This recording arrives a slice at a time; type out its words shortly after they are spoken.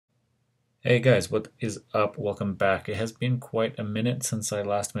Hey guys, what is up? Welcome back. It has been quite a minute since I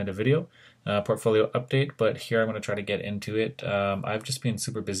last made a video, portfolio update, but here I'm going to try to get into it. I've just been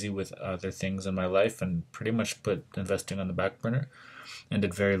super busy with other things in my life and pretty much put investing on the back burner and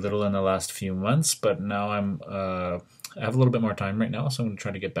did very little in the last few months, but now I have a little bit more time right now, so I'm going to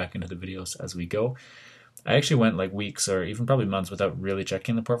try to get back into the videos as we go. I actually went like weeks or even probably months without really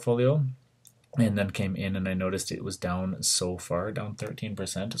checking the portfolio, and then came in and I noticed it was down so far, down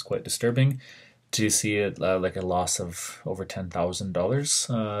 13%. It's quite disturbing to see it like a loss of over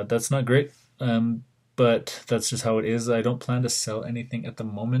 $10,000. That's not great, but that's just how it is. I don't plan to sell anything at the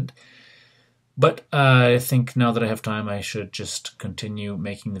moment, but I think now that I have time, I should just continue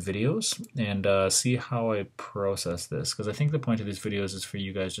making the videos and see how I process this. Because I think the point of these videos is for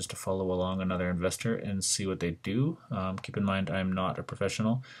you guys just to follow along another investor and see what they do. Keep in mind, I'm not a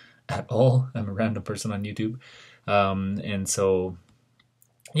professional at all. I'm a random person on YouTube. And so,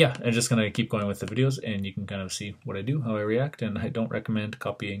 yeah, I'm just going to keep going with the videos and you can kind of see what I do, how I react. And I don't recommend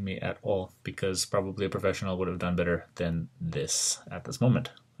copying me at all because probably a professional would have done better than this at this moment.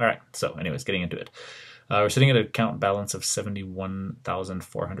 All right, so anyways, getting into it. We're sitting at an account balance of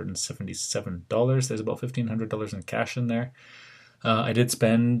 $71,477. There's about $1,500 in cash in there. I did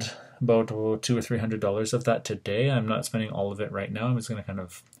spend about $200 or $300 of that today. I'm not spending all of it right now. I'm just going to kind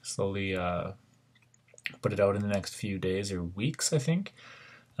of slowly put it out in the next few days or weeks, I think.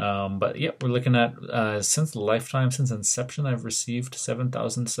 But yeah, we're looking at since lifetime, since inception, I've received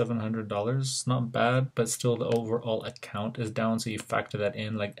 $7,700. Not bad, but still the overall account is down. So you factor that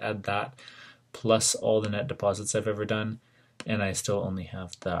in, like add that plus all the net deposits I've ever done, and I still only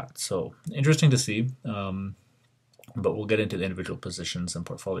have that. So interesting to see. But we'll get into the individual positions and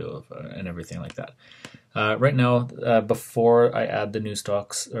portfolio and everything like that. Right now, before I add the new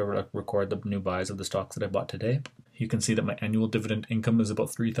stocks or record the new buys of the stocks that I bought today, you can see that my annual dividend income is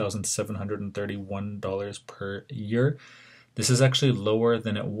about $3,731 per year. This is actually lower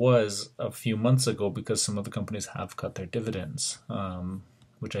than it was a few months ago because some of the companies have cut their dividends,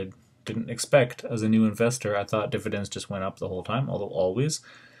 which I didn't expect as a new investor. I thought dividends just went up the whole time, although always,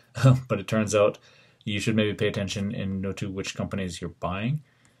 but it turns out you should maybe pay attention and know to which companies you're buying,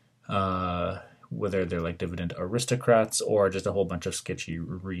 whether they're like dividend aristocrats or just a whole bunch of sketchy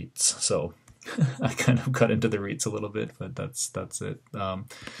REITs. So I kind of got into the REITs a little bit, but that's it.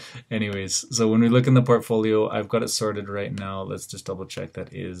 Anyways, so when we look in the portfolio, I've got it sorted right now. Let's just double check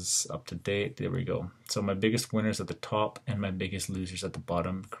that is up to date. There we go. So my biggest winners at the top and my biggest losers at the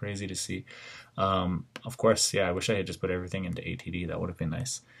bottom. Crazy to see. Of course, yeah, I wish I had just put everything into ATD. That would have been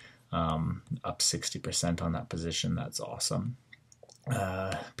nice. Up 60% on that position. That's awesome.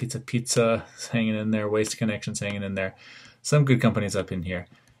 Pizza hanging in there. Waste Connections hanging in there. Some good companies up in here.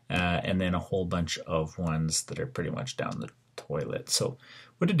 And then a whole bunch of ones that are pretty much down the toilet. So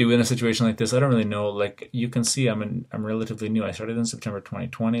what to do in a situation like this, I don't really know. Like you can see, I'm relatively new. I started in September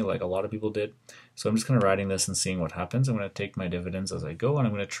 2020, like a lot of people did. So I'm just kind of riding this and seeing what happens. I'm going to take my dividends as I go, and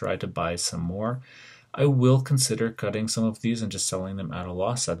I'm going to try to buy some more. I will consider cutting some of these and just selling them at a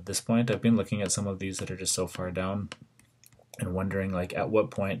loss at this point. I've been looking at some of these that are just so far down and wondering, like, at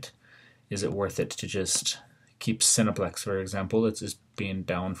what point is it worth it to just keep Cineplex, for example, it's just been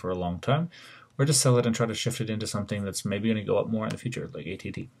down for a long time, or just sell it and try to shift it into something that's maybe going to go up more in the future, like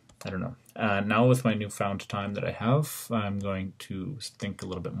ATT. I don't know. Now with my newfound time that I have, I'm going to think a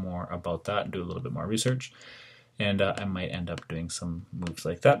little bit more about that and do a little bit more research. And I might end up doing some moves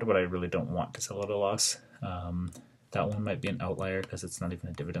like that, but I really don't want to sell at a loss. That one might be an outlier because it's not even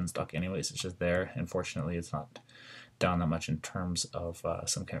a dividend stock anyways. It's just there. And fortunately, it's not down that much in terms of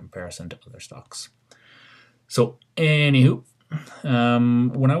some comparison to other stocks. So anywho,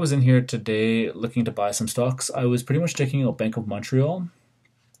 when I was in here today looking to buy some stocks, I was pretty much checking out Bank of Montreal.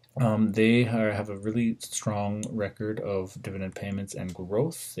 They have a really strong record of dividend payments and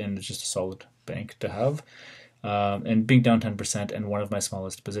growth, and it's just a solid bank to have. And being down 10% and one of my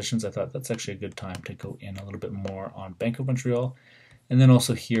smallest positions, I thought that's actually a good time to go in a little bit more on Bank of Montreal. And then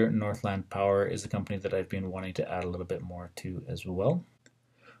also here, Northland Power is a company that I've been wanting to add a little bit more to as well.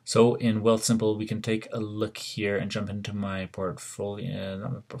 So in Wealthsimple, we can take a look here and jump into my portfolio,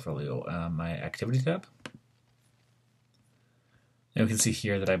 not my portfolio, my activity tab. And we can see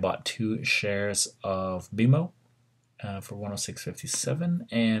here that I bought 2 shares of BMO for $106.57,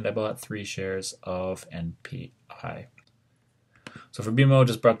 and I bought 3 shares of NPI. So for BMO,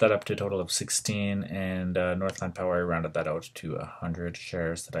 just brought that up to a total of 16, and Northland Power, I rounded that out to 100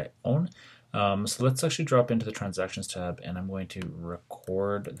 shares that I own. So let's actually drop into the transactions tab, and I'm going to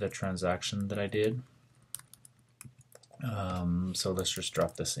record the transaction that I did. So let's just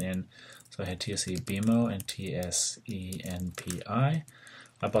drop this in. So I had TSE BMO and TSE NPI.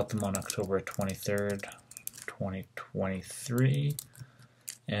 I bought them on October 23rd, 2023,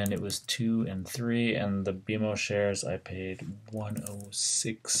 and it was 2 and 3, and the BMO shares I paid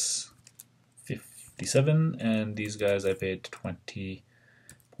 106.57, and these guys I paid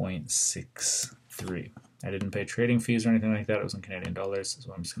 20.63. I didn't pay trading fees or anything like that. It was in Canadian dollars,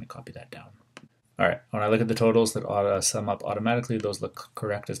 so I'm just going to copy that down. All right, when I look at the totals that ought to sum up automatically, those look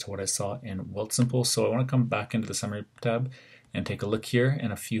correct as to what I saw in Wealthsimple. So I want to come back into the summary tab and take a look here,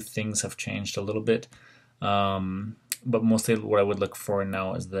 and a few things have changed a little bit. But mostly what I would look for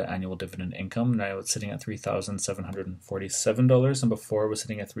now is the annual dividend income. Now it's sitting at $3,747, and before it was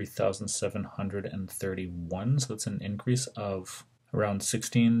sitting at $3,731. So that's an increase of around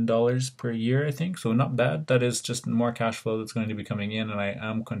 $16 per year, I think. So not bad. That is just more cash flow that's going to be coming in, and I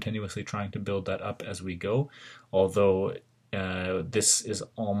am continuously trying to build that up as we go. Although this is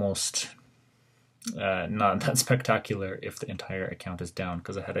almost not that spectacular if the entire account is down,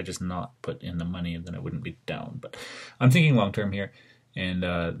 because had I just not put in the money, then it wouldn't be down. But I'm thinking long term here, and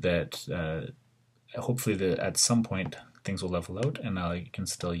that hopefully at some point things will level out, and I can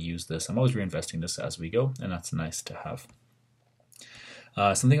still use this. I'm always reinvesting this as we go, and that's nice to have.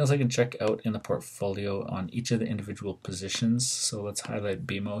 Something else I can check out in the portfolio on each of the individual positions. So let's highlight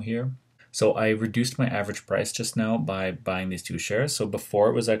BMO here. So I reduced my average price just now by buying these 2 shares. So before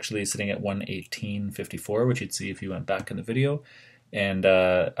it was actually sitting at 118.54, which you'd see if you went back in the video. And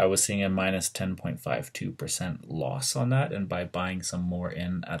I was seeing a minus 10.52% loss on that. And by buying some more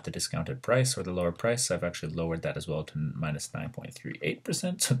in at the discounted price or the lower price, I've actually lowered that as well to minus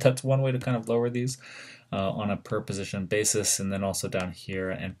 9.38%. So that's one way to kind of lower these on a per position basis. And then also down here,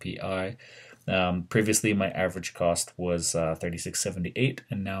 NPI. Previously, my average cost was $36.78,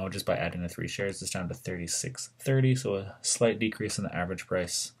 and now just by adding the 3 shares, it's down to $36.30. So a slight decrease in the average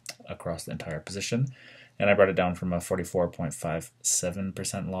price across the entire position. And I brought it down from a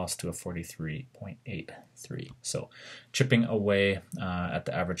 44.57% loss to a 43.83. So chipping away at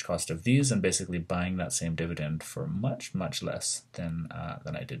the average cost of these and basically buying that same dividend for much, much less than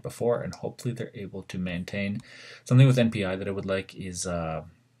I did before. And hopefully they're able to maintain. Something with NPI that I would like is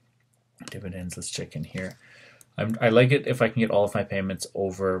dividends. Let's check in here. I like it if I can get all of my payments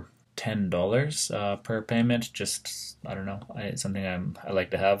over $10 per payment. Just, I don't know, it's something I like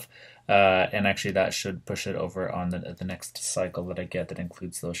to have. And actually that should push it over on the next cycle that I get that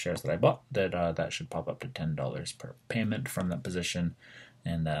includes those shares that I bought. That should pop up to $10 per payment from that position,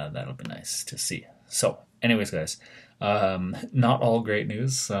 and that'll be nice to see. So anyways, guys, not all great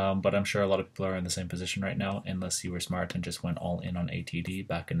news, but I'm sure a lot of people are in the same position right now, unless you were smart and just went all in on ATD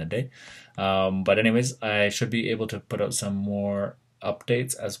back in the day. But anyways, I should be able to put out some more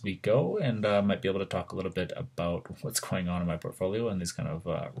updates as we go, and might be able to talk a little bit about what's going on in my portfolio and these kind of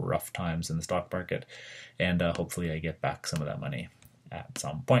rough times in the stock market, and hopefully I get back some of that money at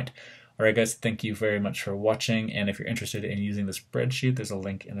some point. Alright guys, thank you very much for watching, and if you're interested in using the spreadsheet, there's a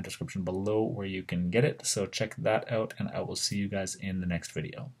link in the description below where you can get it, so check that out, and I will see you guys in the next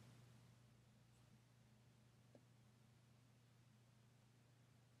video.